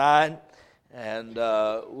9, and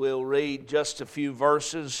we'll read just a few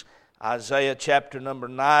verses, Isaiah chapter number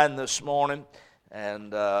 9 this morning,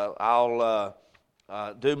 and I'll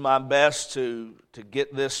do my best to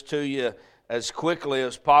get this to you as quickly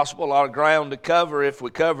as possible. A lot of ground to cover if we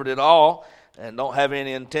covered it all, and don't have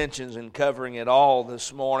any intentions in covering it all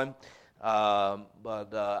this morning.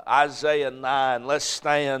 But Isaiah 9, let's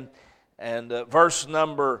stand, and let's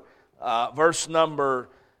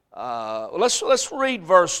read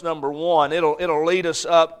verse number 1. It'll lead us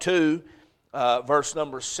up to verse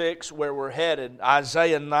number 6 where we're headed.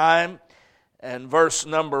 Isaiah 9 and verse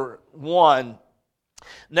number 1.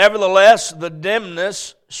 Nevertheless, the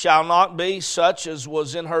dimness shall not be such as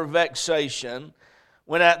was in her vexation,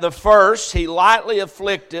 when at the first he lightly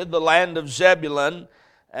afflicted the land of Zebulun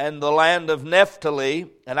and the land of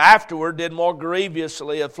Naphtali, and afterward did more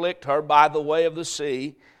grievously afflict her by the way of the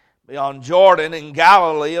sea, beyond Jordan in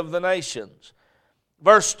Galilee of the nations.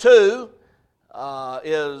 Verse 2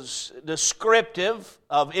 is descriptive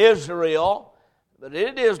of Israel, but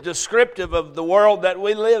it is descriptive of the world that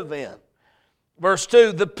we live in. Verse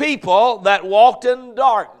 2, the people that walked in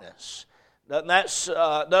darkness.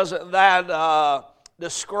 Doesn't that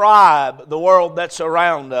describe the world that's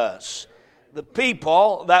around us? The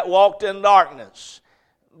people that walked in darkness.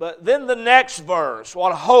 But then the next verse,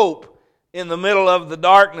 what hope in the middle of the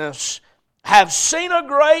darkness, have seen a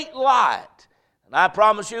great light. And I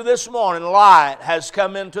promise you this morning, light has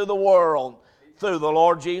come into the world through the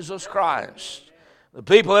Lord Jesus Christ. The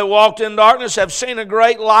people that walked in darkness have seen a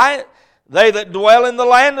great light. They that dwell in the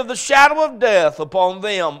land of the shadow of death, upon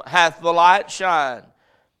them hath the light shined.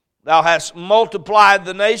 Thou hast multiplied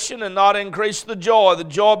the nation and not increased the joy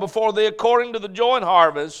before thee according to the joy in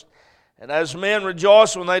harvest, and as men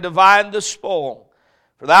rejoice when they divide the spoil.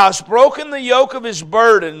 For thou hast broken the yoke of his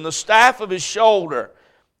burden, the staff of his shoulder,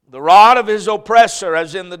 the rod of his oppressor,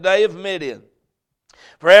 as in the day of Midian.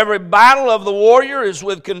 For every battle of the warrior is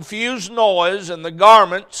with confused noise, and the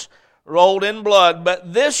garments rolled in blood.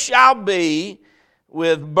 But this shall be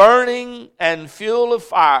with burning and fuel of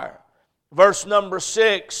fire. Verse number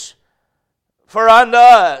 6, for unto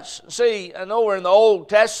us. See, I know we're in the Old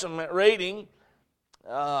Testament reading.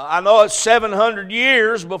 I know it's 700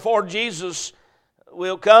 years before Jesus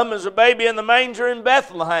will come as a baby in the manger in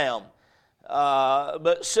Bethlehem.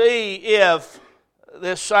 But see if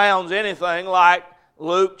this sounds anything like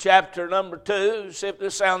Luke chapter number 2. See if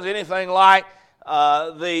this sounds anything like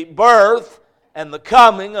the birth and the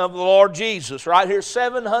coming of the Lord Jesus. Right here,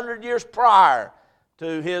 700 years prior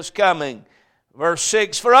to His coming. Verse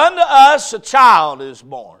 6, for unto us a child is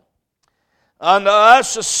born. Unto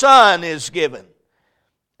us a son is given.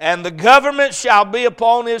 And the government shall be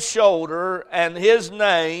upon his shoulder, and his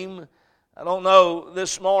name, I don't know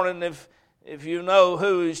this morning if you know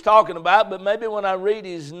who he's talking about, but maybe when I read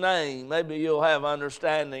his name, maybe you'll have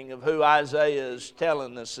understanding of who Isaiah is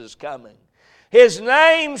telling us is coming. His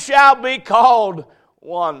name shall be called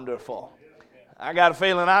Wonderful. I got a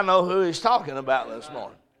feeling I know who he's talking about this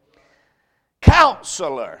morning.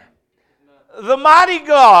 Counselor, the mighty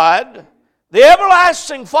God, the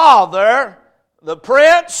everlasting Father, the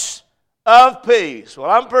Prince of Peace. Well,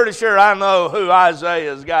 I'm pretty sure I know who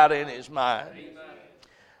Isaiah's got in his mind.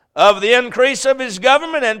 Of the increase of his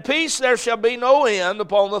government and peace there shall be no end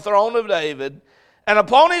upon the throne of David, and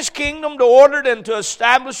upon his kingdom to order it and to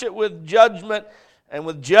establish it with judgment and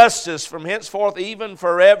with justice from henceforth even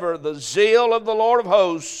forever. The zeal of the Lord of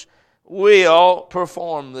hosts will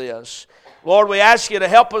perform this. Lord, we ask you to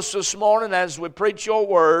help us this morning as we preach your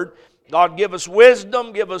word. God, give us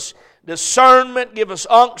wisdom, give us discernment, give us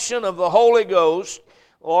unction of the Holy Ghost.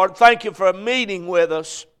 Lord, thank you for a meeting with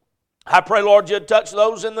us. I pray, Lord, you'd touch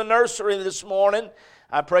those in the nursery this morning.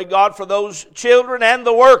 I pray, God, for those children and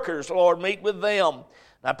the workers, Lord, meet with them.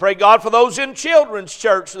 I pray, God, for those in children's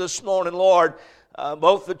church this morning, Lord,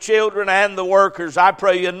 both the children and the workers. I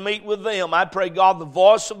pray you'd meet with them. I pray, God, the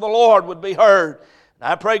voice of the Lord would be heard.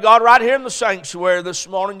 I pray, God, right here in the sanctuary this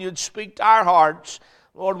morning, you'd speak to our hearts.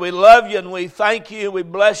 Lord, we love you and we thank you. We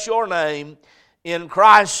bless your name. In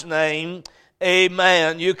Christ's name,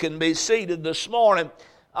 amen. You can be seated this morning.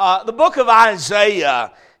 The book of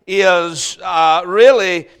Isaiah is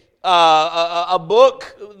really a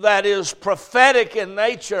book that is prophetic in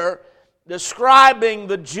nature, describing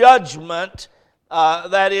the judgment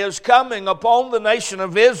that is coming upon the nation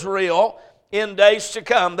of Israel in days to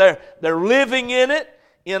come. They're living in it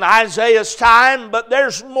in Isaiah's time, but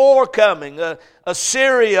there's more coming.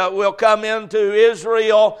 Assyria will come into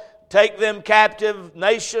Israel, take them captive.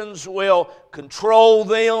 Nations will control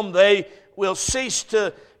them. They will cease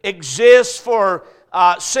to exist for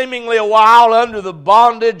seemingly a while under the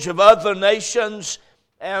bondage of other nations.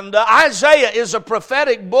 And Isaiah is a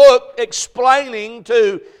prophetic book explaining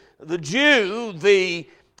to the Jew the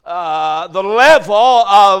level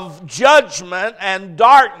of judgment and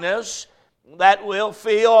darkness that will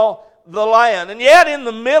fill the land. And yet in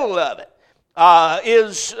the middle of it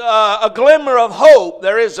is a glimmer of hope.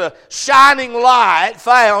 There is a shining light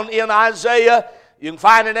found in Isaiah. You can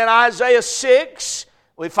find it in Isaiah 6.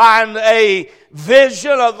 We find a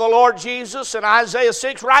vision of the Lord Jesus in Isaiah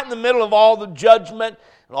 6, right in the middle of all the judgment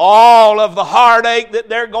and all of the heartache that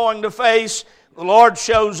they're going to face. The Lord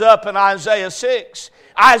shows up in Isaiah 6.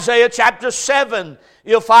 Isaiah chapter 7,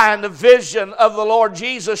 you'll find a vision of the Lord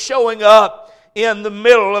Jesus showing up in the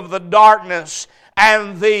middle of the darkness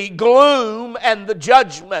and the gloom and the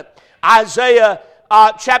judgment. Isaiah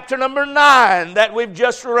chapter number 9 that we've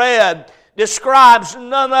just read describes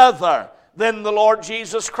none other than the Lord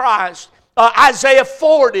Jesus Christ. Isaiah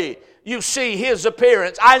 40, you see His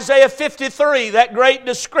appearance. Isaiah 53, that great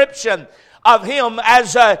description of Him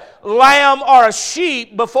as a lamb or a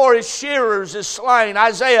sheep before his shearers is slain.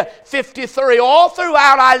 Isaiah 53, all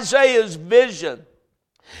throughout Isaiah's vision,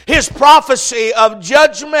 his prophecy of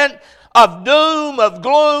judgment, of doom, of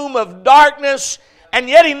gloom, of darkness, and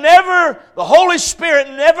yet the Holy Spirit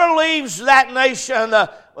never leaves that nation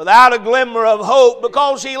without a glimmer of hope,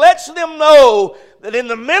 because He lets them know that in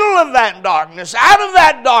the middle of that darkness, out of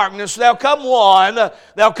that darkness, there'll come one,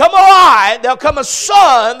 there'll come a light, there'll come a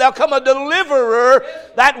son, there'll come a deliverer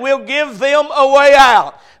that will give them a way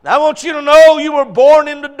out. Now I want you to know you were born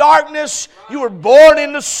into darkness, you were born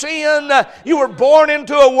into sin, you were born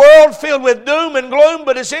into a world filled with doom and gloom,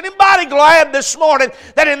 but is anybody glad this morning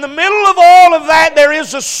that in the middle of all of that there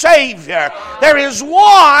is a Savior? There is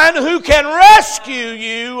one who can rescue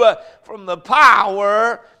you from the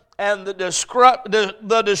power and the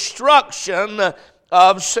destruction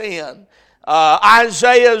of sin.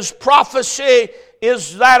 Isaiah's prophecy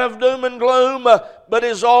is that of doom and gloom, but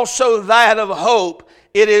is also that of hope.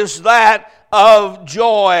 It is that of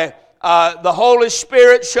joy. The Holy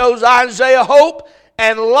Spirit shows Isaiah hope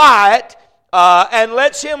and light and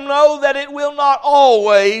lets him know that it will not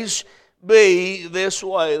always be this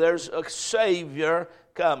way. There's a Savior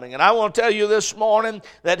coming. And I want to tell you this morning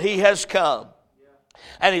that He has come.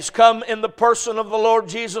 And He's come in the person of the Lord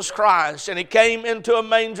Jesus Christ. And He came into a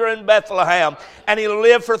manger in Bethlehem. And He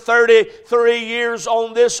lived for 33 years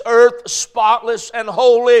on this earth, spotless and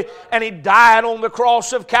holy. And He died on the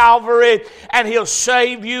cross of Calvary. And He'll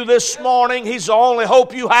save you this morning. He's the only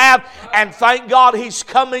hope you have. And thank God He's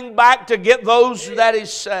coming back to get those that He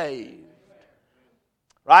saved.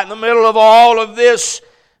 Right in the middle of all of this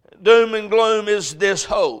doom and gloom is this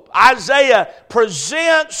hope. Isaiah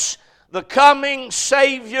presents the coming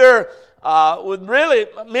Savior with really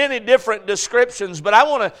many different descriptions, but I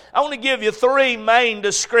want to give you three main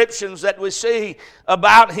descriptions that we see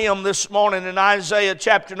about Him this morning in Isaiah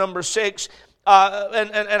chapter number 6,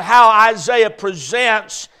 and how Isaiah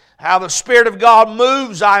presents, how the Spirit of God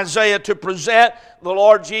moves Isaiah to present the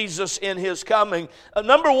Lord Jesus in His coming.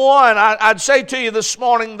 Number one, I'd say to you this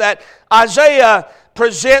morning that Isaiah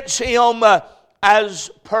presents Him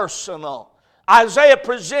as personal. Isaiah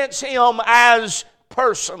presents Him as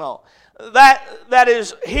personal. That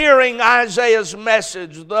is hearing Isaiah's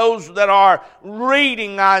message, those that are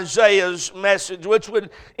reading Isaiah's message, which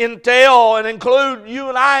would entail and include you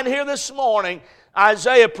and I in here this morning.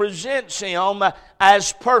 Isaiah presents Him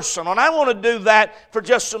as personal. And I want to do that for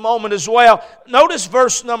just a moment as well. Notice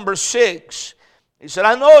verse number 6. He said,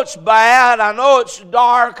 I know it's bad, I know it's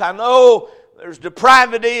dark, I know there's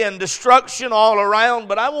depravity and destruction all around,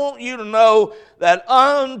 but I want you to know that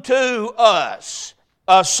unto us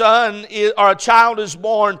a son or a child is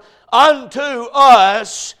born. Unto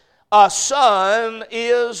us a son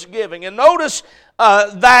is given. And notice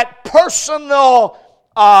that personal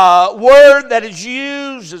word that is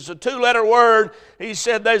used is a two-letter word. He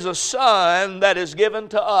said there's a son that is given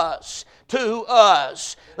to us. To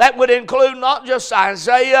us. That would include not just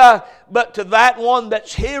Isaiah, but to that one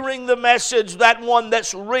that's hearing the message, that one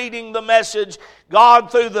that's reading the message. God,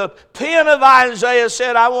 through the pen of Isaiah,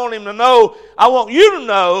 said, I want you to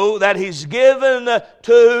know that He's given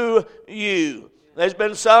to you. There's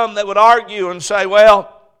been some that would argue and say,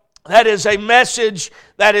 well, that is a message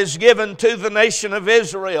that is given to the nation of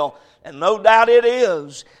Israel. And no doubt it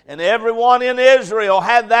is. And everyone in Israel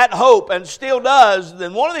had that hope and still does.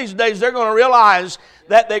 Then one of these days they're going to realize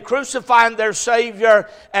that they crucified their Savior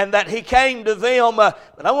and that He came to them.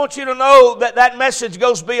 But I want you to know that that message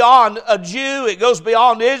goes beyond a Jew. It goes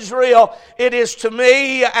beyond Israel. It is to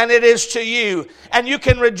me and it is to you. And you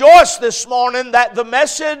can rejoice this morning that the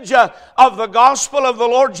message of the gospel of the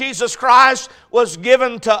Lord Jesus Christ was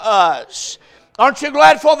given to us. Aren't you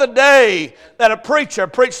glad for the day that a preacher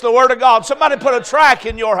preached the Word of God? Somebody put a tract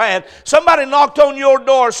in your hand. Somebody knocked on your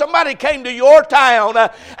door. Somebody came to your town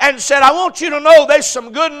and said, I want you to know there's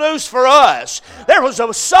some good news for us. There was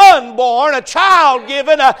a son born, a child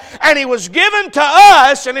given, and he was given to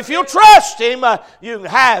us. And if you trust him, you can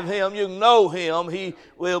have him, you can know him. He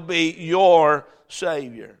will be your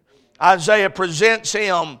Savior. Isaiah presents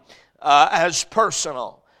him as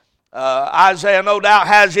personal. Isaiah no doubt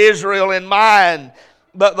has Israel in mind,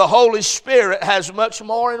 but the Holy Spirit has much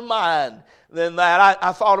more in mind than that.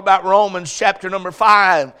 I thought about Romans chapter number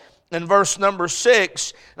 5 and verse number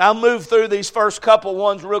 6. And I'll move through these first couple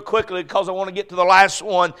ones real quickly because I want to get to the last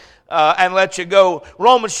one and let you go.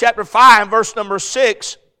 Romans chapter 5 verse number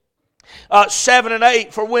 6, 7 and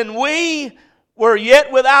 8. For when we were yet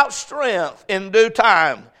without strength, in due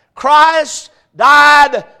time Christ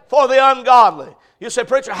died for the ungodly. You say,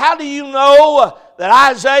 preacher, how do you know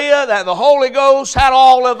that Isaiah, that the Holy Ghost had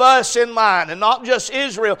all of us in mind and not just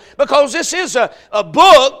Israel? Because this is a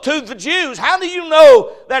book to the Jews. How do you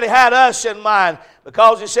know that he had us in mind?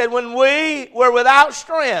 Because he said, when we were without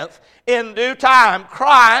strength, in due time,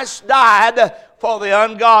 Christ died for the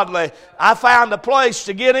ungodly. I found a place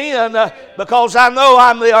to get in because I know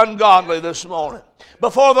I'm the ungodly this morning.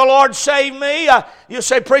 Before the Lord saved me, you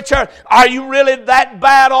say, preacher, are you really that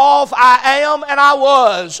bad off? I am and I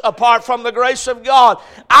was apart from the grace of God.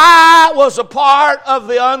 I was a part of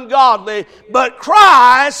the ungodly, but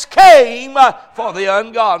Christ came for the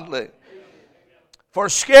ungodly. For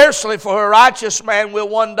scarcely for a righteous man will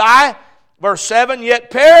one die. Verse 7, yet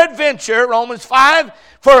peradventure, Romans 5,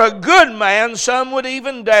 for a good man some would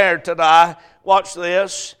even dare to die. Watch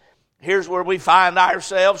this. Here's where we find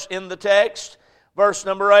ourselves in the text. Verse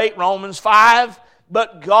number 8, Romans 5,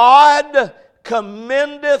 but God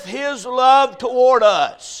commendeth His love toward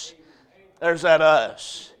us. There's that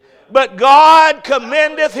us. But God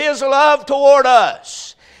commendeth His love toward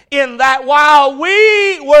us, in that while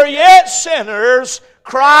we were yet sinners,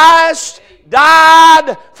 Christ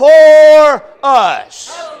died for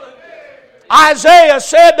us. Isaiah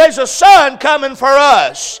said there's a son coming for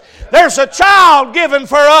us. There's a child given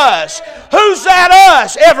for us. Who's that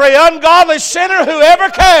us? Every ungodly sinner who ever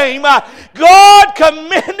came. God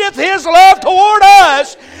commendeth His love toward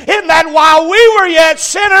us, in that while we were yet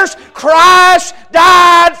sinners, Christ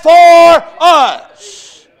died for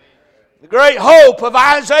us. The great hope of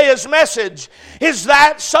Isaiah's message is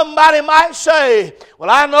that somebody might say, well,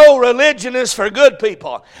 I know religion is for good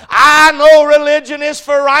people. I know religion is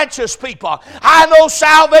for righteous people. I know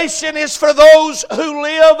salvation is for those who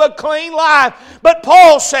live a clean life. But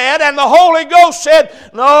Paul said, and the Holy Ghost said,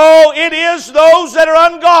 no, it is those that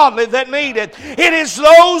are ungodly that need it. It is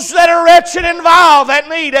those that are wretched and vile that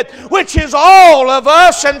need it, which is all of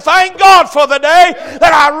us. And thank God for the day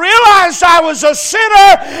that I realized I was a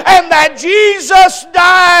sinner and that Jesus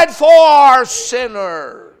died for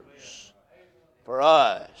sinners. For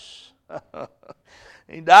us.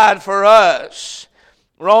 He died for us.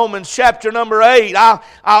 Romans chapter number 8.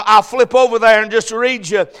 I'll flip over there and just read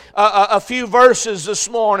you a few verses this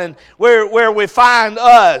morning where we find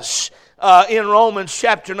us in Romans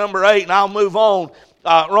chapter number 8. And I'll move on.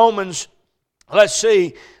 Romans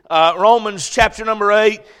chapter number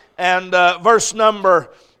 8 and verse number,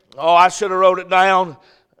 I should have wrote it down.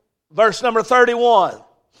 Verse number 31.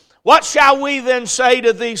 What shall we then say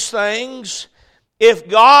to these things? If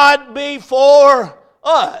God be for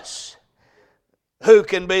us, who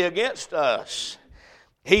can be against us?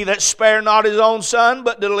 He that spared not His own Son,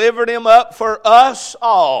 but delivered Him up for us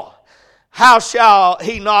all, how shall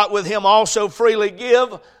He not with Him also freely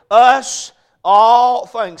give us all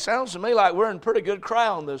things? Sounds to me like we're in pretty good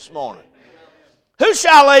crowd this morning. Who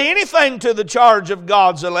shall lay anything to the charge of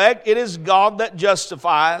God's elect? It is God that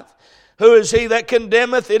justifieth. Who is he that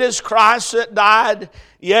condemneth? It is Christ that died,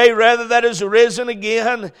 yea, rather that is risen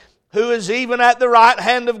again, who is even at the right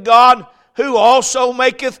hand of God, who also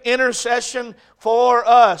maketh intercession for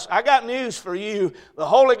us. I got news for you. The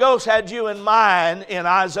Holy Ghost had you in mind in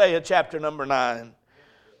Isaiah chapter number 9.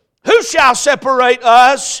 Who shall separate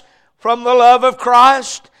us from the love of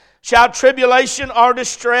Christ? Shall tribulation or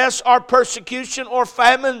distress or persecution or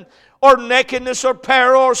famine or nakedness or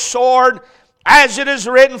peril or sword? As it is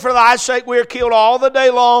written, for thy sake we are killed all the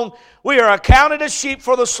day long. We are accounted as sheep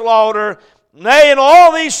for the slaughter. Nay, in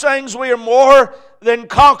all these things we are more than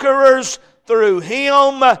conquerors through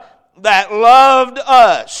Him that loved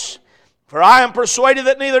us. For I am persuaded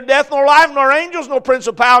that neither death nor life, nor angels, nor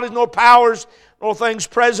principalities, nor powers, nor things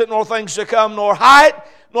present, nor things to come, nor height,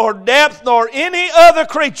 nor depth, nor any other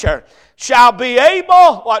creature shall be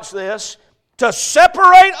able, watch this, to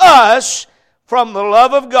separate us from the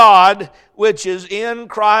love of God which is in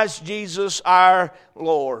Christ Jesus our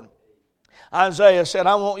Lord. Isaiah said,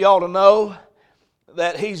 I want y'all to know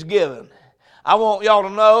that He's given. I want y'all to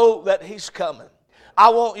know that He's coming.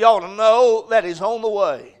 I want y'all to know that He's on the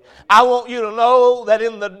way. I want you to know that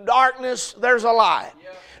in the darkness there's a light.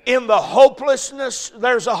 In the hopelessness,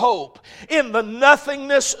 there's a hope. In the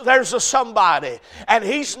nothingness, there's a somebody. And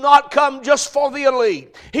He's not come just for the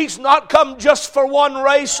elite. He's not come just for one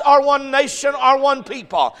race or one nation or one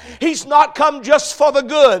people. He's not come just for the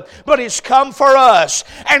good, but He's come for us.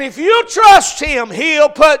 And if you trust Him, He'll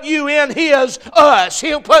put you in His us.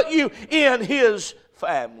 He'll put you in His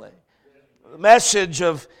family. The message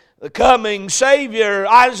of the coming Savior,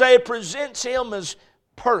 Isaiah presents Him as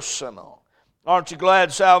personal. Aren't you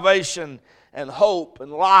glad salvation and hope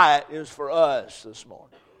and light is for us this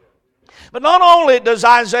morning? But not only does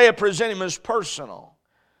Isaiah present Him as personal,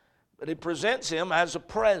 but he presents Him as a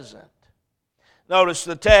present. Notice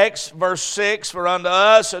the text, verse 6, for unto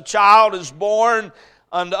us a child is born,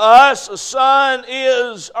 unto us a son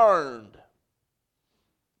is earned.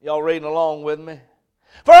 Y'all reading along with me?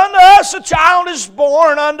 For unto us a child is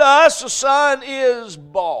born, unto us a son is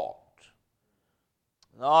bought.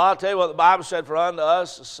 No, I'll tell you what the Bible said, for unto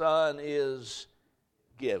us a son is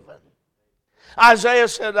given. Isaiah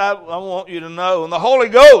said, I want you to know, and the Holy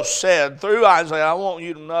Ghost said through Isaiah, I want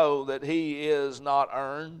you to know that He is not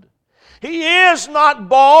earned. He is not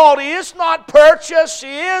bought. He is not purchased.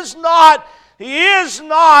 He is not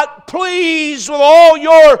pleased with all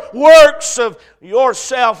your works of your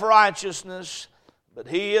self-righteousness. But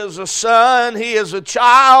He is a son. He is a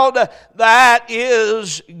child that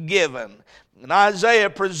is given. And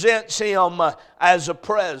Isaiah presents Him as a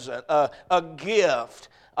present, a gift.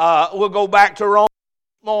 We'll go back to Romans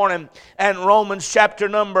this morning and Romans chapter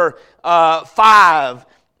number 5.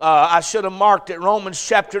 I should have marked it. Romans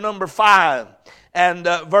chapter number 5 and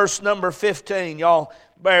verse number 15. Y'all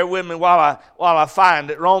bear with me while I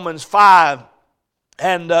find it. Romans 5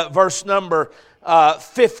 and verse number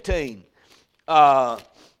 15. Let's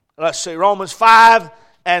see. Romans 5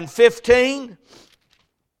 and 15.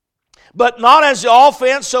 But not as the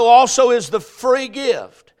offense, so also is the free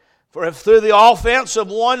gift. For if through the offense of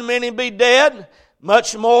one many be dead,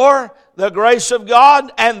 much more the grace of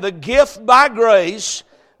God and the gift by grace,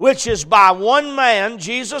 which is by one man,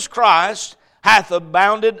 Jesus Christ, hath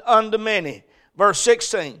abounded unto many. Verse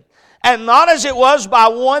 16. And not as it was by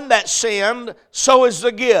one that sinned, so is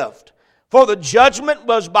the gift. For the judgment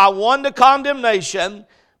was by one to condemnation,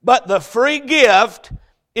 but the free gift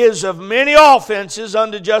is of many offenses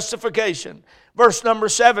unto justification. Verse number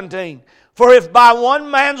 17. For if by one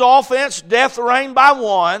man's offense death reigned by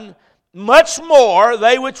one, much more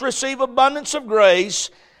they which receive abundance of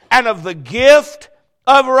grace and of the gift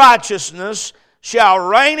of righteousness shall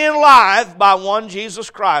reign in life by one Jesus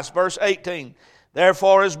Christ. Verse 18.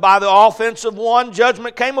 Therefore as by the offense of one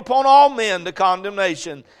judgment came upon all men to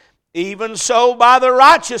condemnation, even so by the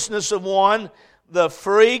righteousness of one the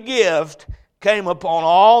free gift came upon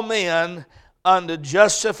all men unto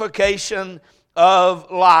justification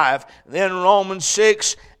of life. Then Romans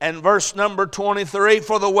 6 and verse number 23,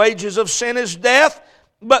 for the wages of sin is death,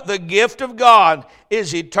 but the gift of God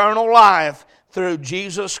is eternal life through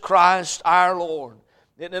Jesus Christ our Lord.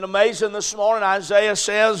 Isn't it amazing this morning? Isaiah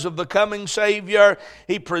says of the coming Savior,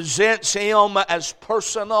 he presents Him as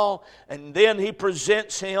personal, and then he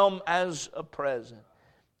presents Him as a present.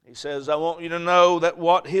 He says, I want you to know that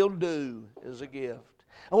what He'll do is a gift.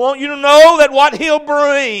 I want you to know that what He'll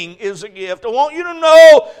bring is a gift. I want you to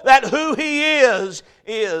know that who He is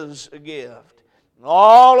a gift. And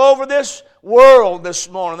all over this world this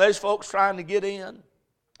morning, there's folks trying to get in.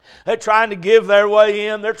 They're trying to give their way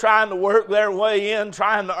in. They're trying to work their way in,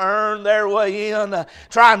 trying to earn their way in,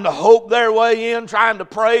 trying to hope their way in, trying to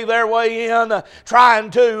pray their way in,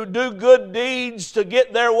 trying to do good deeds to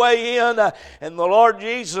get their way in. And the Lord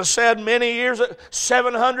Jesus said many years,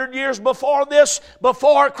 700 years before this,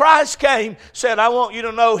 before Christ came, said, I want you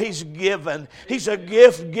to know He's given. He's a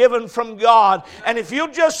gift given from God. And if you'll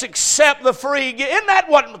just accept the free gift, isn't that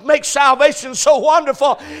what makes salvation so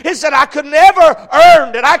wonderful? Is that I could never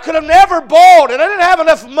earn it. I could have never bought it. I didn't have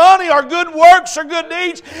enough money or good works or good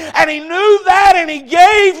deeds. And He knew that, and He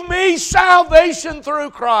gave me salvation through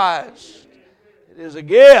Christ. It is a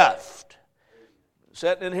gift.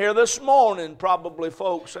 Sitting in here this morning, probably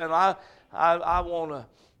folks, and I want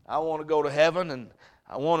to go to heaven, and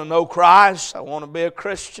I want to know Christ. I want to be a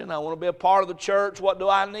Christian. I want to be a part of the church. What do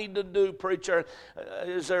I need to do, preacher?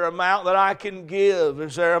 Is there an amount that I can give?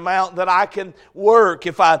 Is there an amount that I can work?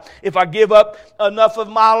 If I give up enough of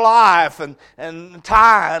my life and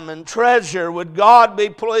time and treasure, would God be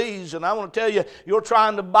pleased? And I want to tell you, you're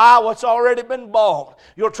trying to buy what's already been bought.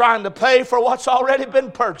 You're trying to pay for what's already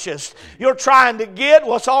been purchased. You're trying to get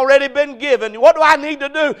what's already been given. What do I need to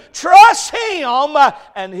do? Trust Him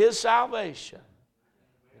and His salvation.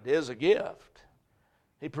 It is a gift.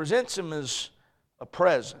 He presents Him as a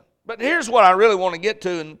present. But here's what I really want to get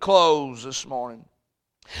to and close this morning.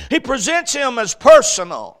 He presents Him as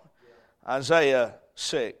personal. Isaiah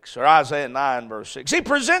 6 or Isaiah 9 verse 6. He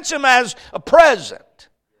presents Him as a present.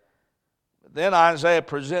 But then Isaiah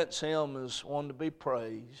presents Him as one to be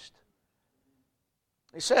praised.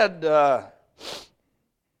 He said,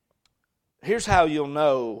 here's how you'll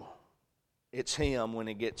know it's Him when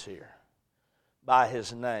He gets here. By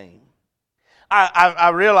His name. I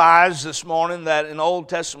realized this morning that in Old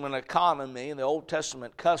Testament economy, in the Old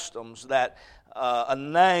Testament customs, that a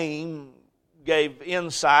name gave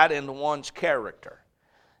insight into one's character.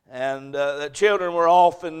 And the children were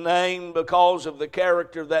often named because of the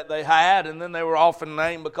character that they had, and then they were often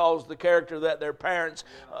named because of the character that their parents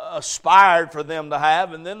aspired for them to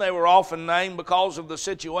have, and then they were often named because of the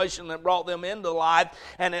situation that brought them into life,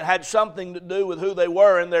 and it had something to do with who they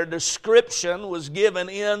were, and their description was given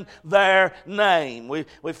in their name.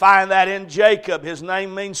 We find that in Jacob. His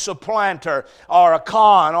name means supplanter, or a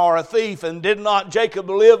con, or a thief, and did not Jacob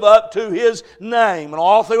live up to his name? And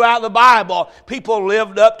all throughout the Bible, people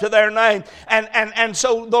lived up to their name. And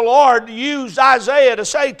so the Lord used Isaiah to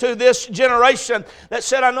say to this generation that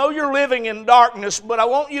said, I know you're living in darkness, but I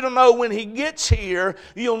want you to know when He gets here,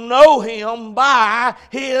 you'll know Him by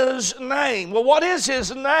His name. Well, what is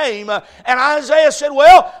His name? And Isaiah said,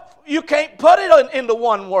 well, you can't put it into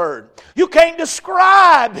one word. You can't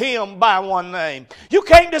describe Him by one name. You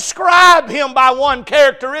can't describe Him by one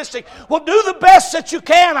characteristic. Well, do the best that you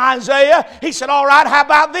can, Isaiah. He said, all right, how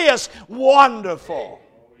about this? Wonderful.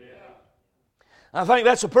 I think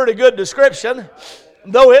that's a pretty good description,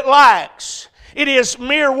 though it lacks. It is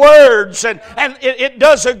mere words, and it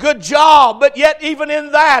does a good job, but yet even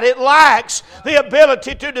in that it lacks the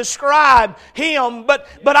ability to describe Him. But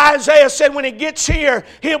Isaiah said when He gets here,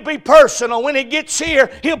 He'll be personal. When He gets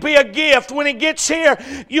here, He'll be a gift. When He gets here,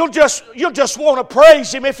 you'll just want to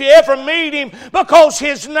praise Him if you ever meet Him, because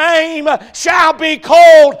His name shall be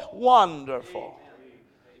called Wonderful.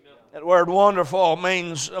 That word wonderful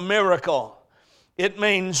means a miracle. It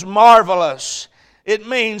means marvelous. It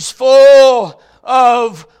means full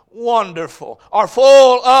of wonderful, or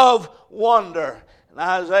full of wonder. And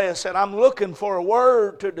Isaiah said, I'm looking for a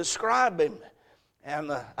word to describe Him.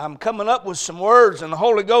 And I'm coming up with some words, and the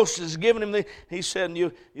Holy Ghost is giving him He said,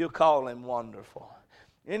 you call Him Wonderful.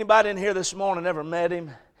 Anybody in here this morning ever met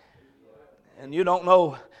Him? And you don't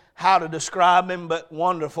know how to describe Him, but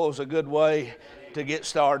wonderful is a good way to get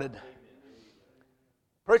started.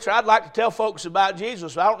 Preacher, I'd like to tell folks about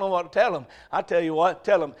Jesus, but I don't know what to tell them. I tell you what,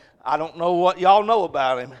 tell them, I don't know what y'all know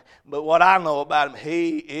about Him, but what I know about Him,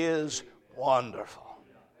 He is wonderful.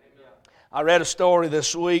 I read a story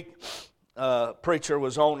this week. A preacher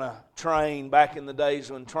was on a train back in the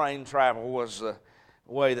days when train travel was the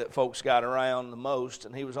way that folks got around the most,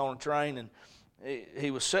 and he was on a train, and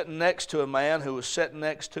he was sitting next to a man who was sitting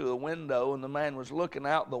next to a window, and the man was looking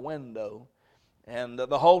out the window. And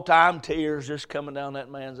the whole time, tears just coming down that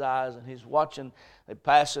man's eyes. And he's watching, they're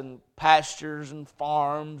passing pastures and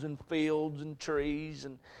farms and fields and trees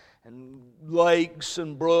and lakes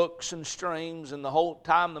and brooks and streams. And the whole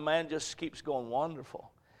time, the man just keeps going,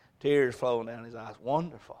 wonderful. Tears flowing down his eyes.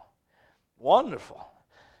 Wonderful. Wonderful.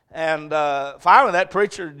 And finally, that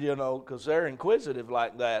preacher, because they're inquisitive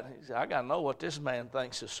like that, he said, I got to know what this man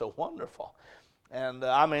thinks is so wonderful. And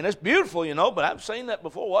it's beautiful, but I've seen that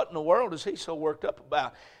before. What in the world is he so worked up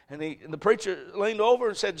about? And the preacher leaned over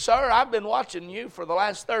and said, Sir, I've been watching you for the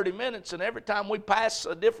last 30 minutes, and every time we pass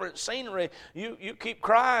a different scenery, you keep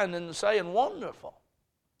crying and saying, wonderful.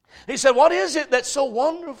 He said, what is it that's so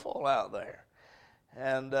wonderful out there?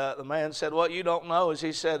 And the man said, what you don't know is,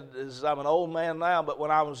 he said, I'm an old man now, but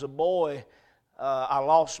when I was a boy, I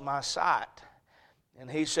lost my sight. And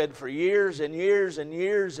he said, for years and years and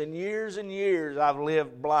years and years and years, I've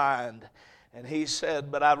lived blind. And he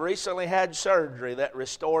said, but I've recently had surgery that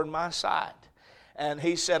restored my sight. And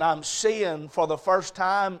he said, I'm seeing for the first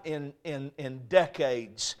time in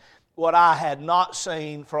decades what I had not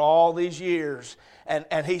seen for all these years.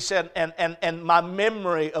 And he said, and my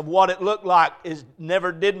memory of what it looked like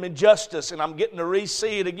never did me justice, and I'm getting to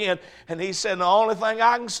re-see it again. And he said, the only thing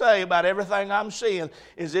I can say about everything I'm seeing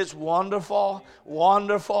is it's wonderful,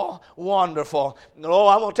 wonderful, wonderful. Oh,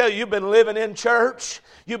 I'm going to tell you, you've been living in church.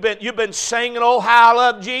 You've been singing, oh, how I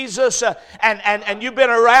love Jesus, and you've been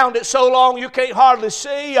around it so long you can't hardly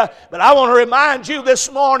see. But I want to remind you this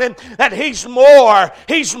morning that He's more.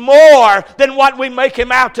 He's more than what we make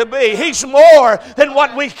Him out to be. He's more than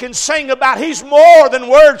what we can sing about. He's more than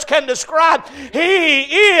words can describe. He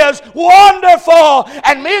is wonderful.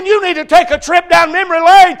 And men, you need to take a trip down memory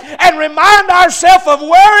lane and remind ourselves of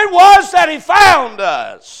where it was that He found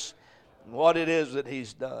us and what it is that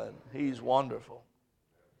He's done. He's wonderful.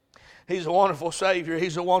 He's a wonderful Savior.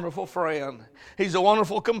 He's a wonderful friend. He's a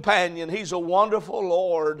wonderful companion. He's a wonderful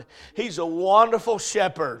Lord. He's a wonderful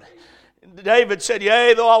shepherd. David said,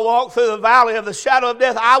 yea, though I walk through the valley of the shadow of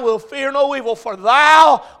death, I will fear no evil, for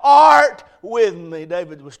thou art with me.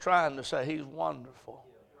 David was trying to say He's wonderful.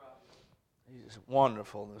 He's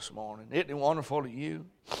wonderful this morning. Isn't He wonderful to you?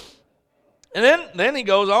 And then he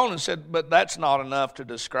goes on and said, but that's not enough to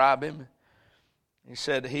describe Him. He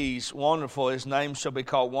said He's wonderful. His name shall be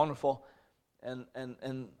called Wonderful. And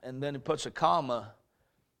then he puts a comma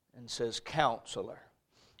and says Counselor.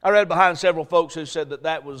 I read behind several folks who said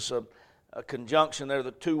that was a conjunction there.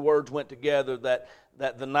 The two words went together, that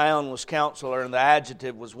the noun was Counselor and the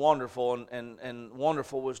adjective was Wonderful. And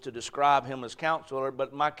Wonderful was to describe Him as Counselor.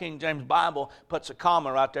 But my King James Bible puts a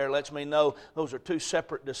comma right there, lets me know those are two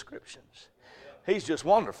separate descriptions. He's just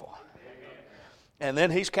wonderful. And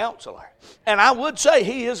then He's Counselor. And I would say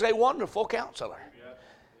He is a wonderful Counselor.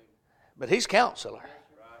 But He's Counselor.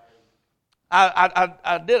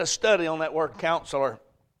 I did a study on that word Counselor,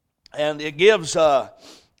 and it gives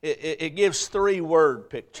three word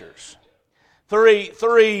pictures.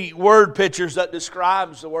 Three word pictures that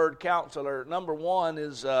describes the word Counselor. Number one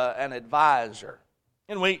is an advisor.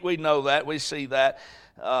 And we know that. We see that.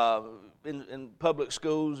 In public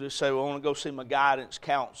schools, they say, well, I want to go see my guidance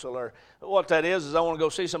counselor. What that is I want to go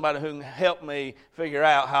see somebody who can help me figure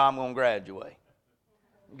out how I'm going to graduate.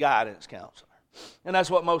 Guidance counselor. And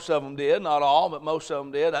that's what most of them did. Not all, but most of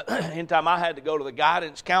them did. Anytime I had to go to the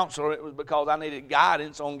guidance counselor, it was because I needed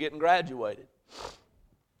guidance on getting graduated.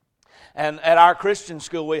 And at our Christian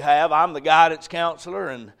school I'm the guidance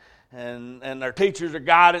counselor, and our teachers are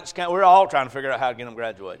guidance counselors. We're all trying to figure out how to get them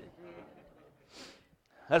graduated.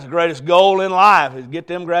 That's the greatest goal in life, is get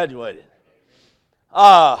them graduated.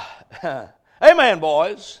 Amen,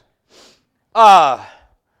 boys.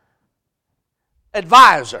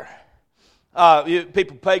 Advisor.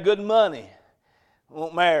 People pay good money. We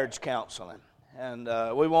want marriage counseling. And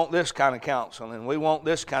we want this kind of counseling. We want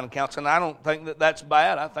this kind of counseling. I don't think that's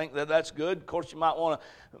bad. I think that's good. Of course, you might want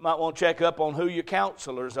to check up on who your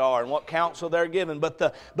counselors are and what counsel they're giving. But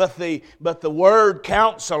the word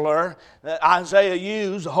counselor that Isaiah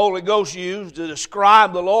used, the Holy Ghost used to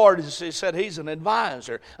describe the Lord, he said He's an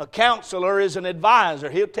advisor. A counselor is an advisor.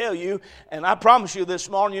 He'll tell you, and I promise you this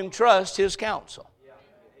morning, you can trust His counsel.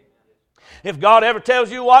 If God ever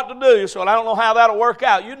tells you what to do, you say, well, I don't know how that'll work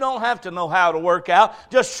out. You don't have to know how it'll work out.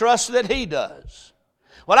 Just trust that He does.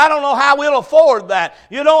 Well, I don't know how we'll afford that.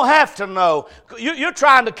 You don't have to know. You're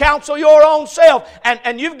trying to counsel your own self,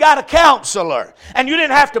 and you've got a counselor. And you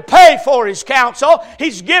didn't have to pay for His counsel.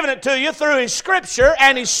 He's given it to you through His Scripture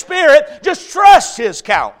and His Spirit. Just trust His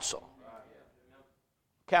counsel.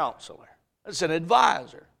 Counselor. It's an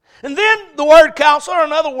advisor. And then the word counselor,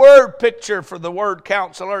 another word picture for the word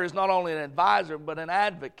counselor, is not only an advisor but an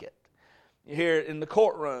advocate. You hear it in the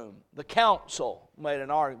courtroom. The counsel made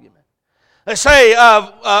an argument. They say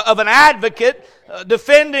of an advocate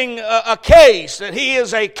defending a case that he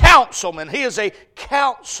is a councilman, he is a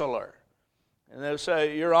counselor. And they'll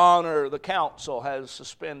say, Your Honor, the counsel has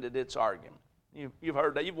suspended its argument. You've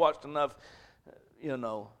heard that. You've watched enough,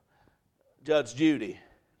 Judge Judy.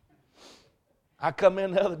 I come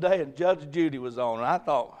in the other day and Judge Judy was on, and I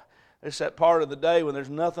thought, it's that part of the day when there's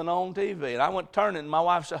nothing on TV. And I went turning, and my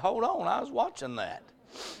wife said, hold on, I was watching that.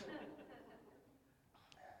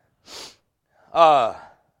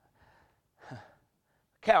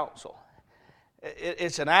 Counsel.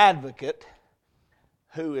 It's an advocate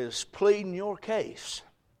who is pleading your case.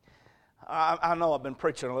 I know I've been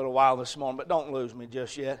preaching a little while this morning, but don't lose me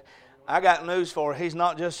just yet. I got news for you. He's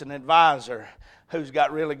not just an advisor who's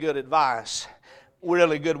got really good advice.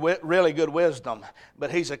 really good wisdom,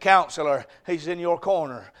 but He's a counselor. He's in your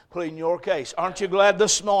corner, pleading your case. Aren't you glad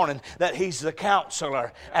this morning that He's the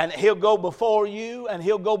counselor? And He'll go before you, and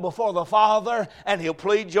He'll go before the Father, and He'll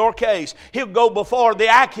plead your case. He'll go before the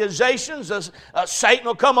accusations. Satan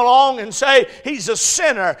will come along and say he's a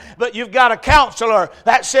sinner, but you've got a counselor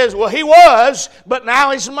that says, well, he was, but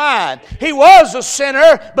now he's mine. He was a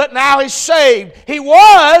sinner, but now he's saved. He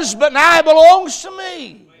was, but now he belongs to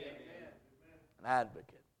me. An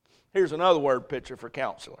advocate. Here's another word picture for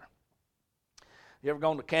counselor. You ever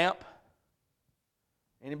gone to camp?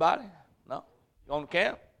 Anybody? No? Gone to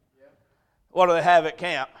camp? What do they have at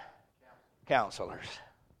camp? Counselors.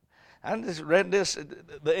 I just read this,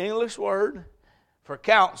 the English word for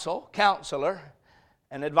counselor,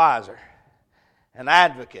 an advisor, an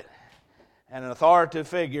advocate, and an authoritative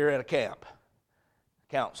figure at a camp.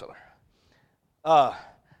 Counselor.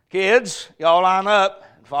 Kids, y'all line up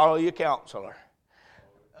and follow your counselor.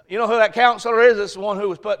 You know who that counselor is? It's the one who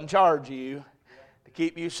was put in charge of you to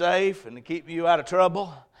keep you safe and to keep you out of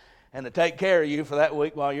trouble and to take care of you for that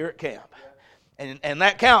week while you're at camp. And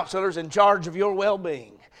that counselor's in charge of your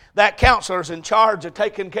well-being. That counselor's in charge of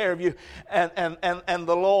taking care of you. And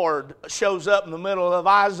the Lord shows up in the middle of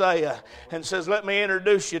Isaiah and says, let me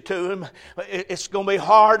introduce you to Him. It's going to be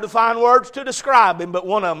hard to find words to describe Him, but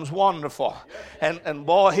one of them's wonderful. And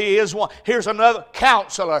boy, He is one. Here's another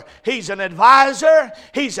counselor. He's an advisor,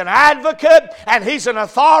 He's an advocate, and He's an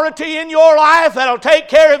authority in your life that'll take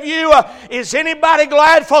care of you. Is anybody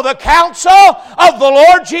glad for the counsel of the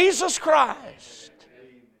Lord Jesus Christ?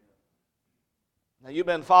 Now, you've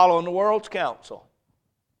been following the world's counsel.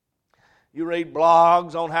 You read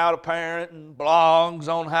blogs on how to parent and blogs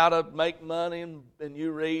on how to make money, and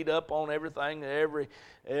you read up on everything that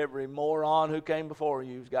every moron who came before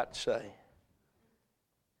you's got to say.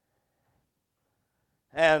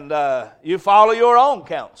 And you follow your own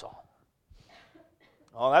counsel.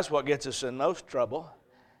 Oh, that's what gets us in most trouble.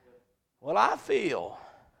 Well, I feel.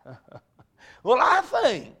 Well, I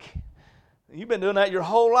think. You've been doing that your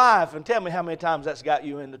whole life, and tell me how many times that's got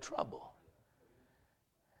you into trouble.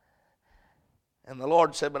 And the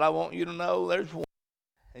Lord said, but I want you to know there's one,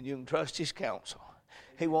 and you can trust His counsel.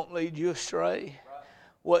 He won't lead you astray.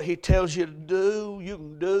 What He tells you to do, you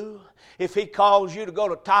can do. If He calls you to go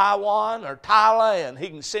to Taiwan or Thailand, He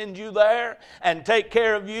can send you there and take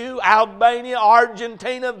care of you. Albania,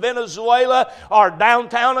 Argentina, Venezuela, or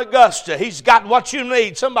downtown Augusta. He's got what you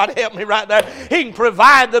need. Somebody help me right there. He can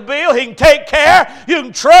provide the bill. He can take care. You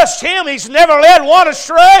can trust Him. He's never led one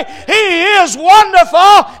astray. He is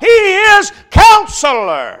wonderful. He is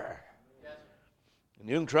Counselor. And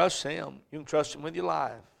you can trust Him. You can trust Him with your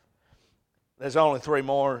life. There's only three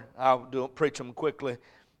more. I'll preach them quickly.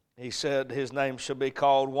 He said His name shall be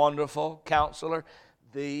called Wonderful, Counselor,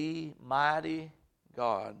 the Mighty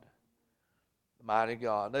God. The Mighty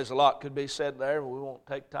God. There's a lot could be said there. We won't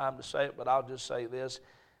take time to say it, but I'll just say this.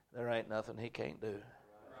 There ain't nothing He can't do.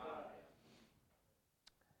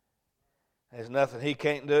 There's nothing He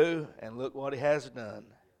can't do, and look what He has done.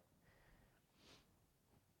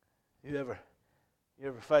 You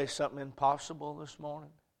ever face something impossible this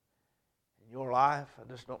morning? Your life,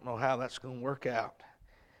 I just don't know how that's going to work out.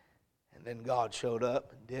 And then God showed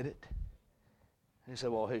up and did it. He said,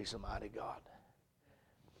 well, He's a mighty God.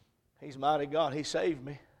 He's a mighty God. He saved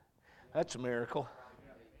me. That's a miracle.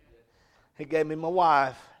 He gave me my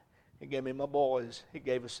wife. He gave me my boys. He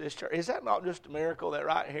gave us this church. Is that not just a miracle that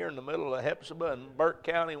right here in the middle of Hepzibah and Burke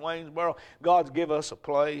County, Waynesboro, God's given us a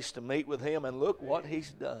place to meet with Him, and look what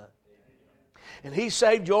He's done. And He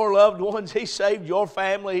saved your loved ones. He saved your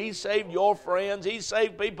family. He saved your friends. He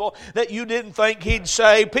saved people that you didn't think He'd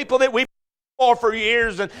save. People that we for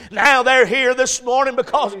years, and now they're here this morning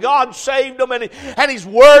because God saved them, and He's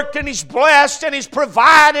worked, and He's blessed, and He's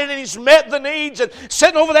provided, and He's met the needs. And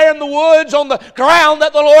sitting over there in the woods on the ground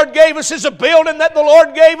that the Lord gave us is a building that the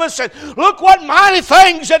Lord gave us, and look what mighty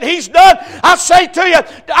things that He's done. I say to you,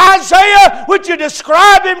 Isaiah, would you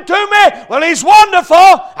describe Him to me? Well, He's wonderful.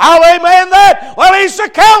 I'll amen that. Well, He's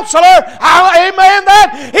the Counselor. I'll amen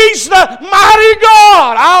that. He's the mighty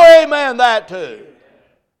God. I'll amen that too.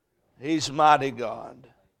 He's mighty God.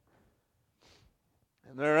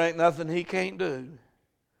 And there ain't nothing He can't do.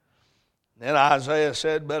 Then Isaiah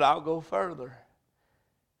said, but I'll go further.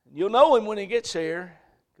 You'll know Him when He gets here,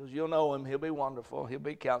 because you'll know Him. He'll be wonderful. He'll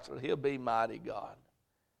be Counselor. He'll be mighty God.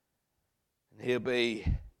 And He'll be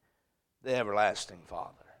the everlasting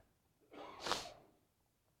Father.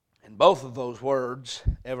 And both of those words,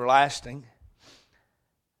 everlasting,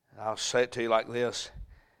 I'll say it to you like this,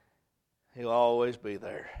 He'll always be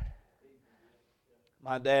there.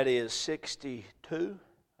 My daddy is 62.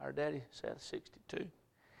 Our daddy said 62.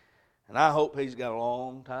 And I hope he's got a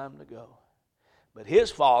long time to go. But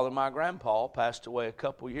his father, my grandpa, passed away a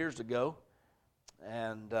couple years ago.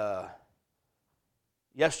 And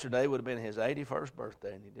yesterday would have been his 81st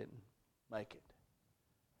birthday, and he didn't make it.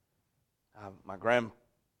 My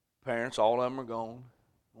grandparents, all of them are gone.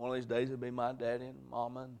 One of these days it'll be my daddy and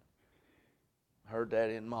mama and her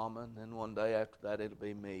daddy and mama. And then one day after that it'll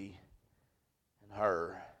be me and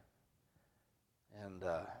her. And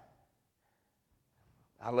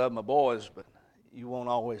I love my boys, but you won't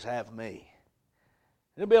always have me.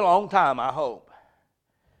 It'll be a long time, I hope.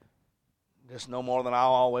 Just no more than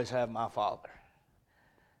I'll always have my father.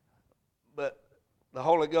 But the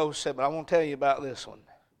Holy Ghost said, but I want to tell you about this one.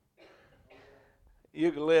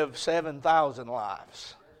 You could live 7,000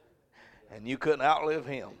 lives, and you couldn't outlive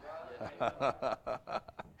him.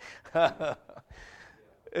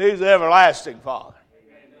 He's the everlasting Father.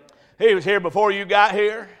 He was here before you got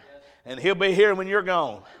here, and he'll be here when you're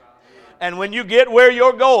gone. And when you get where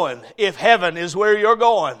you're going, if heaven is where you're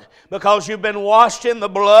going, because you've been washed in the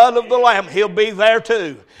blood of the Lamb, he'll be there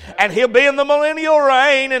too. And he'll be in the millennial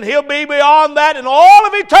reign, and he'll be beyond that in all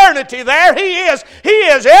of eternity. There he is. He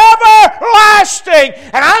is everlasting.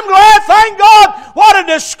 And I'm glad, thank God, what a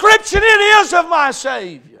description it is of my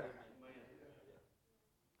Savior.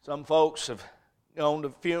 Some folks have gone to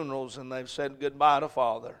funerals and they've said goodbye to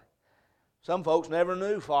Father. Some folks never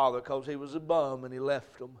knew Father because he was a bum and he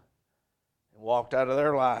left them and walked out of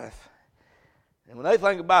their life. And when they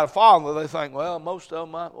think about a father, they think, well, most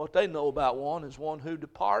of them, what they know about one is one who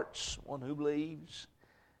departs, one who leaves.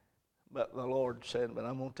 But the Lord said, but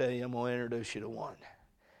I'm going to tell you, I'm going to introduce you to one.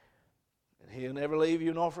 And he'll never leave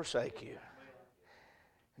you nor forsake you.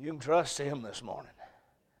 You can trust him this morning.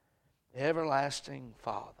 Everlasting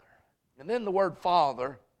Father. And then the word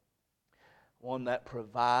Father, one that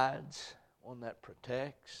provides, one that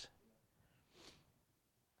protects.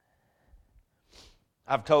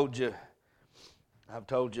 I've told you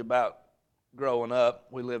about growing up.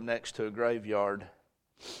 We lived next to a graveyard.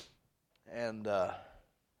 And, our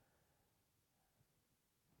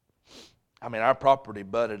property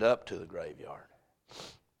butted up to the graveyard.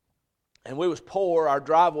 And we was poor. Our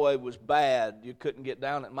driveway was bad. You couldn't get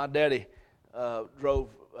down it. My daddy drove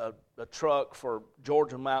a truck for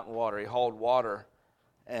Georgia Mountain Water. He hauled water.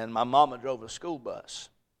 And my mama drove a school bus.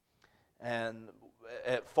 And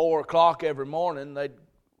at 4 o'clock every morning, they'd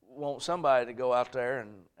want somebody to go out there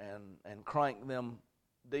and crank them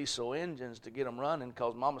diesel engines to get them running,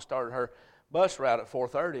 because Mama started her bus route at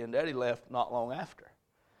 4:30 and Daddy left not long after.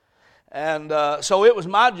 And so it was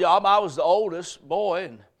my job. I was the oldest boy,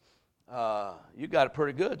 and you got it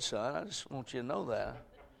pretty good, son. I just want you to know that.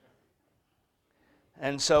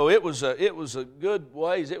 And so it was a good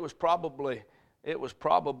ways. It was probably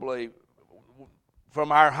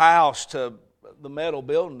from our house to the metal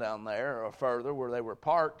building down there or further where they were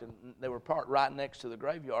parked, and they were parked right next to the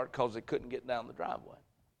graveyard because they couldn't get down the driveway.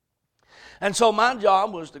 And so my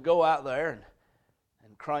job was to go out there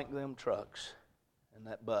and crank them trucks and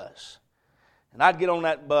that bus. And I'd get on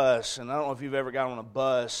that bus, and I don't know if you've ever got on a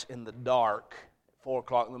bus in the dark at 4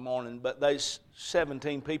 o'clock in the morning, but there's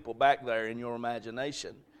 17 people back there in your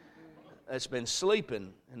imagination that's been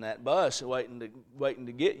sleeping in that bus waiting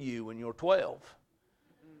to get you when you're 12.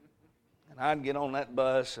 And I'd get on that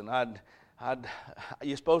bus, and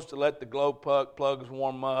you're supposed to let the glow plugs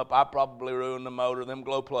warm up. I probably ruined the motor. Them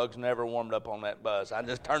glow plugs never warmed up on that bus. I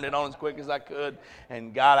just turned it on as quick as I could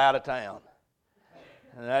and got out of town.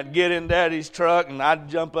 And I'd get in Daddy's truck, and I'd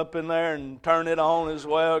jump up in there and turn it on as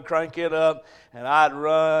well, crank it up, and I'd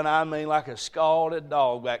run, like a scalded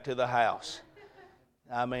dog back to the house.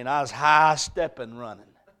 I was high-stepping running.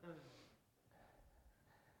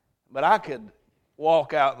 But I could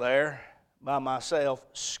walk out there by myself,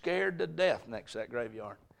 scared to death next to that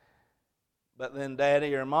graveyard. But then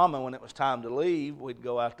Daddy or Mama, when it was time to leave, we'd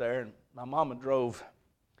go out there, and my mama drove,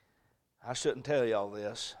 I shouldn't tell y'all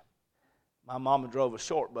this, my mama drove a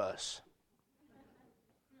short bus,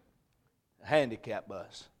 a handicap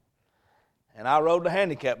bus. And I rode the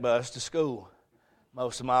handicap bus to school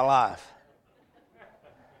most of my life.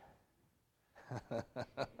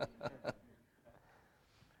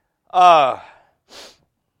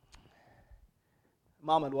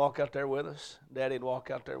 Mom would walk out there with us. Daddy'd walk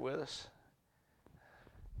out there with us.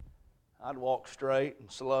 I'd walk straight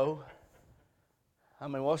and slow.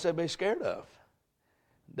 What's they be scared of?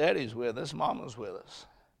 Daddy's with us. Mama's with us.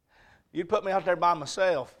 You'd put me out there by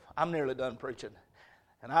myself. I'm nearly done preaching.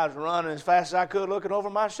 And I was running as fast as I could, looking over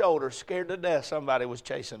my shoulder, scared to death somebody was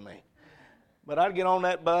chasing me. But I'd get on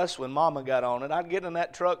that bus when Mama got on it. I'd get in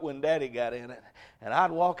that truck when Daddy got in it. And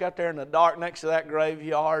I'd walk out there in the dark next to that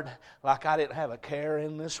graveyard like I didn't have a care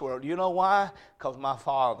in this world. You know why? Because my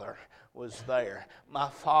Father was there. My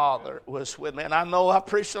Father was with me. And I know I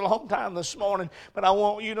preached a long time this morning, but I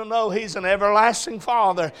want you to know He's an everlasting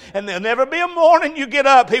Father. And there'll never be a morning you get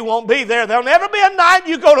up, He won't be there. There'll never be a night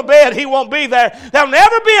you go to bed, He won't be there. There'll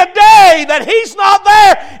never be a day that He's not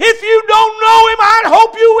there. If you don't know Him, I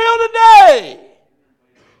hope you will today.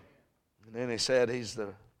 And then He said He's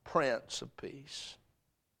the Prince of Peace.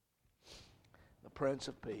 The Prince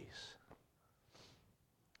of Peace.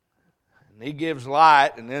 And He gives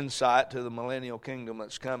light and insight to the millennial kingdom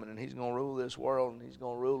that's coming. And He's going to rule this world, and He's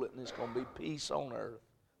going to rule it, and it's going to be peace on earth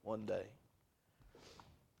one day.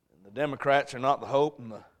 And the Democrats are not the hope,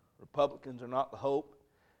 and the Republicans are not the hope.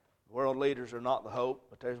 The world leaders are not the hope,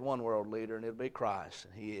 but there's one world leader, and it'll be Christ,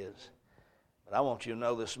 and He is. But I want you to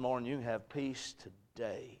know this morning you can have peace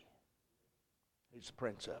today. He's the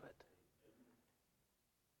Prince of it.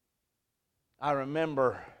 I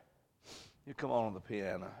remember, you come on the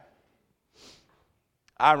piano.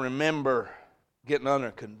 I remember getting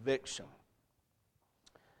under conviction,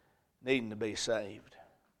 needing to be saved.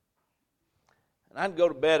 And I'd go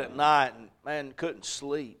to bed at night and, man, couldn't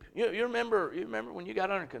sleep. You remember when you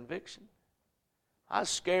got under conviction? I was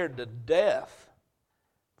scared to death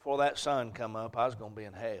before that sun come up I was going to be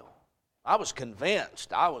in hell. I was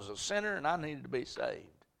convinced I was a sinner and I needed to be saved.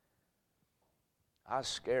 I was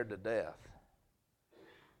scared to death.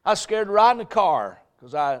 I was scared to ride in the car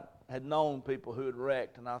because I had known people who had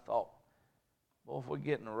wrecked, and I thought, well, if we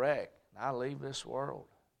get in a wreck, I leave this world.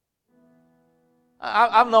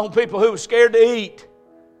 I've known people who were scared to eat.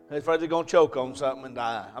 They're afraid they're going to choke on something and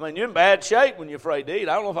die. I mean, you're in bad shape when you're afraid to eat.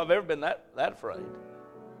 I don't know if I've ever been that afraid.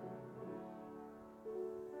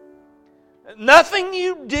 Nothing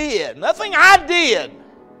you did, nothing I did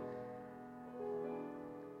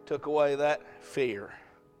took away that fear.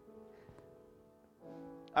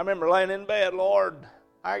 I remember laying in bed, Lord,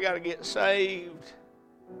 I got to get saved.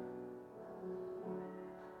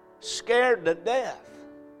 Scared to death.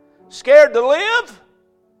 Scared to live.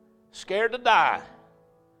 Scared to die.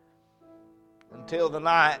 Until the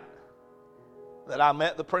night that I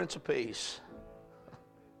met the Prince of Peace.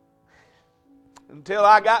 Until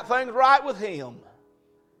I got things right with Him.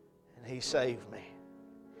 And He saved me.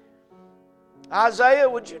 Isaiah,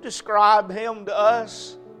 would you describe Him to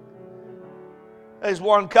us? There's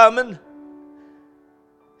one coming.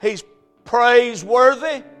 He's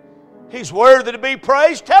praiseworthy. He's worthy to be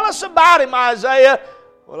praised. Tell us about Him, Isaiah.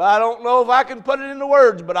 Well, I don't know if I can put it into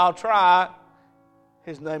words, but I'll try.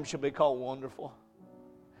 His name shall be called Wonderful.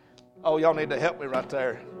 Oh, y'all need to help me right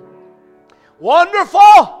there.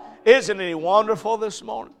 Wonderful. Isn't He wonderful this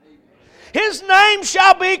morning? His name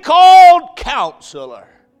shall be called Counselor.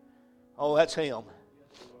 Oh, that's Him.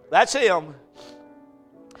 That's Him.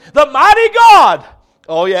 The mighty God.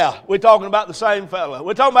 Oh yeah, we're talking about the same fellow.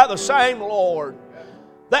 We're talking about the same Lord.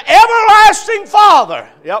 The everlasting Father.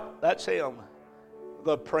 Yep, that's Him.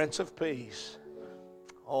 The Prince of Peace.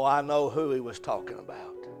 Oh, I know who He was talking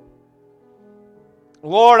about.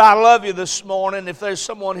 Lord, I love You this morning. If there's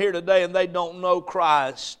someone here today and they don't know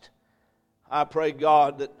Christ, I pray,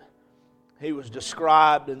 God, that He was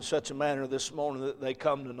described in such a manner this morning that they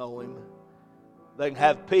come to know Him. They can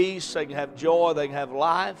have peace, they can have joy, they can have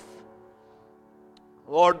life.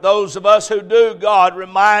 Lord, those of us who do, God,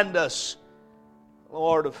 remind us,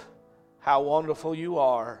 Lord, of how wonderful You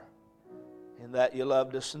are in that You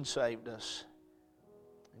loved us and saved us.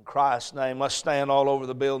 In Christ's name, let's stand all over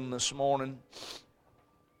the building this morning.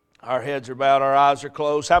 Our heads are bowed, our eyes are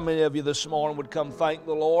closed. How many of you this morning would come thank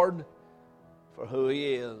the Lord for who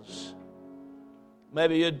He is?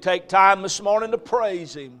 Maybe you'd take time this morning to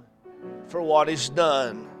praise Him for what He's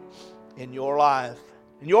done in your life,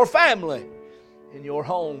 in your family, in your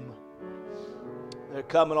home. They're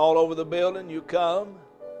coming all over the building. You come.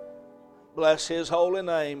 Bless His holy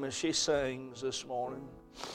name as she sings this morning.